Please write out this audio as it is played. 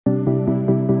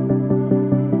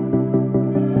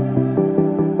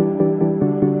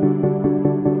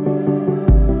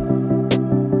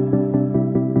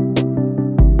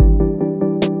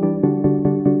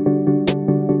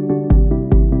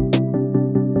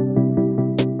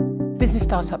Business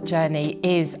Startup Journey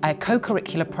is a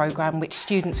co-curricular programme which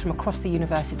students from across the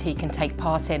university can take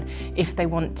part in if they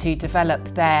want to develop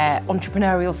their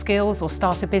entrepreneurial skills or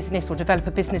start a business or develop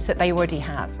a business that they already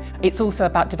have. It's also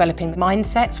about developing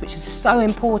mindsets, which is so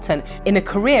important in a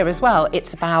career as well.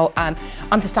 It's about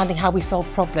understanding how we solve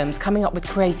problems, coming up with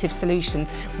creative solutions,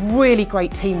 really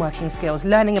great team working skills,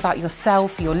 learning about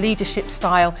yourself, your leadership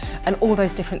style, and all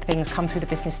those different things come through the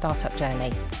Business Startup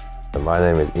Journey. My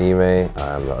name is Ime.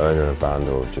 I'm the owner and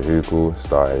founder of co-curricular,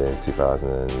 started in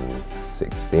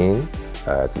 2016.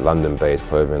 It's a London-based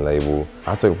clothing label.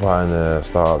 I took part in the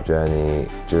startup journey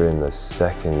during the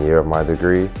second year of my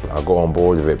degree. I got on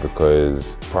board with it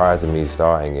because prior to me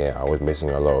starting it, I was missing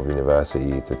a lot of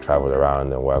university to travel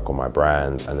around and work on my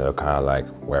brand, and they were kind of like,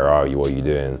 where are you, what are you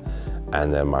doing?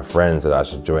 And then my friends said I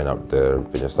should join up the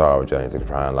business startup journey to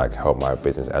try and help my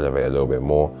business elevate a little bit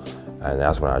more. And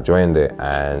that's when I joined it,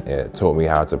 and it taught me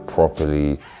how to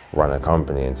properly run a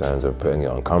company in terms of putting it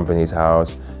on Companies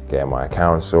House, getting my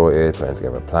accounts sorted, putting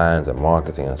together plans and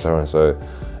marketing and so and so.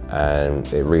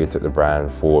 And it really took the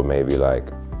brand forward, maybe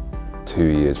 2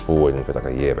 years forward, and it was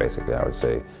a year basically, I would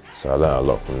say. So I learned a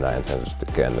lot from that in terms of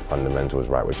just getting the fundamentals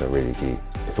right, which are really key.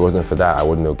 If it wasn't for that, I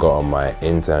wouldn't have gotten my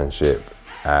internship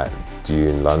at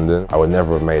Dune London. I would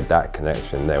never have made that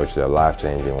connection there, which is a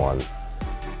life-changing one,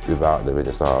 without the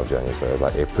business startup journey. So it's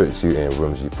it puts you in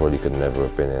rooms you probably could never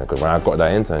have been in. Because when I got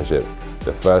that internship,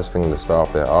 the first thing the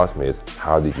staff there asked me is,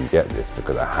 how did you get this?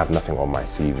 Because I have nothing on my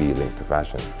CV linked to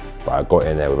fashion. But I got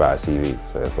in there without a CV.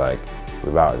 So it's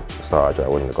without the startup journey,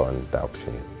 I wouldn't have gotten that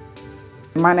opportunity.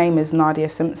 My name is Nadia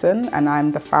Simpson, and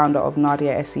I'm the founder of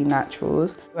Nadia SE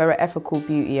Naturals. We're an ethical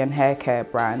beauty and hair care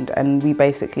brand, and we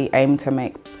basically aim to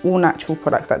make all natural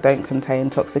products that don't contain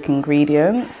toxic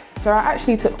ingredients. So I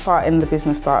actually took part in the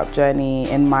business startup journey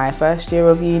in my first year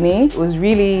of uni. It was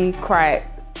really quite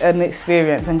an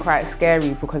experience and quite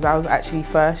scary because I was actually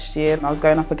first year. I was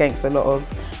going up against a lot of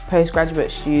postgraduate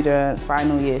students,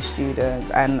 final year students,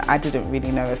 and I didn't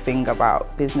really know a thing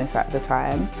about business at the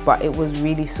time, but it was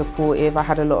really supportive. I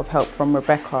had a lot of help from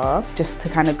Rebecca just to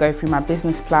kind of go through my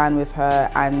business plan with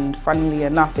her, and funnily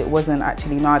enough, it wasn't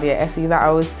actually Nadia SE that I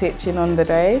was pitching on the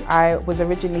day. I was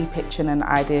originally pitching an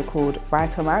idea called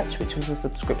Vitamatch, which was a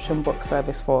subscription box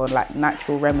service for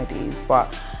natural remedies,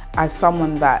 but as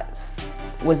someone that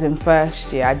was in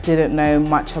first year, I didn't know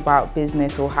much about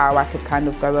business or how I could kind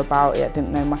of go about it. I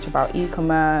didn't know much about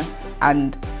e-commerce,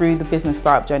 and through the business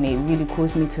startup journey, it really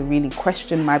caused me to really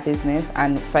question my business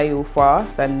and fail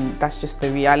fast, and that's just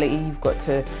the reality. You've got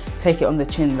to take it on the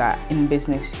chin that in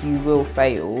business you will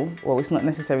fail. Well, it's not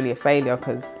necessarily a failure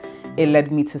because it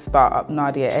led me to start up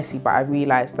Nadia SE, but I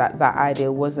realised that that idea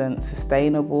wasn't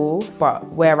sustainable. But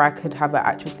where I could have an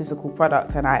actual physical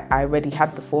product, and I already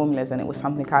had the formulas, and it was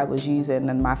something I was using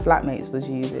and my flatmates was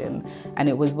using, and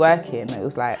it was working, it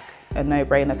was like a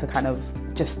no-brainer to kind of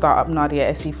just start up Nadia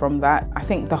SE from that. I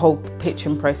think the whole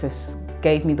pitching process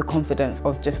gave me the confidence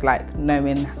of just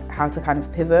knowing how to kind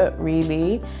of pivot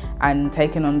really, and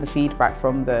taking on the feedback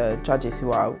from the judges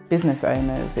who are business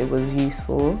owners. It was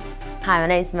useful. Hi, my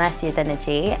name is Mercy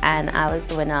Adeneji, and I was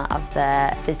the winner of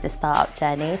the Business Startup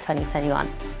Journey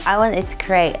 2021. I wanted to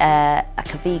create a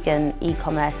vegan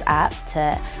e-commerce app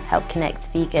to help connect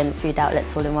vegan food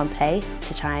outlets all in one place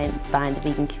to try and bind the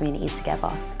vegan community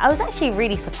together. I was actually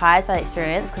really surprised by the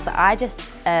experience because I just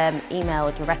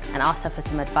emailed Rebecca and asked her for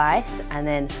some advice, and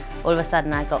then all of a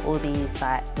sudden I got all these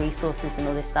resources and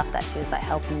all this stuff that she was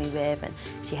helping me with, and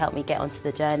she helped me get onto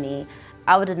the journey.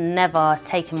 I would have never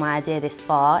taken my idea this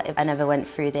far if I never went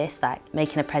through this,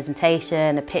 making a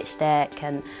presentation, a pitch deck,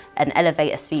 and an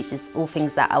elevator speech is all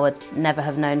things that I would never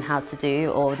have known how to do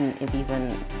or wouldn't have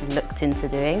even looked into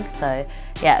doing. So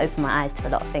yeah, it opened my eyes to a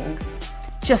lot of things.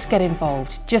 Just get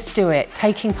involved, just do it.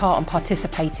 Taking part and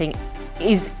participating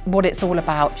is what it's all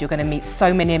about. You're going to meet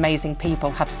so many amazing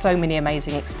people, have so many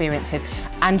amazing experiences,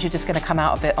 and you're just going to come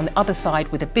out of it on the other side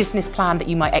with a business plan that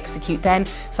you might execute then,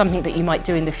 something that you might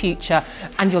do in the future,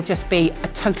 and you'll just be a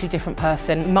totally different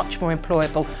person, much more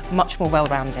employable, much more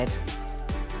well-rounded.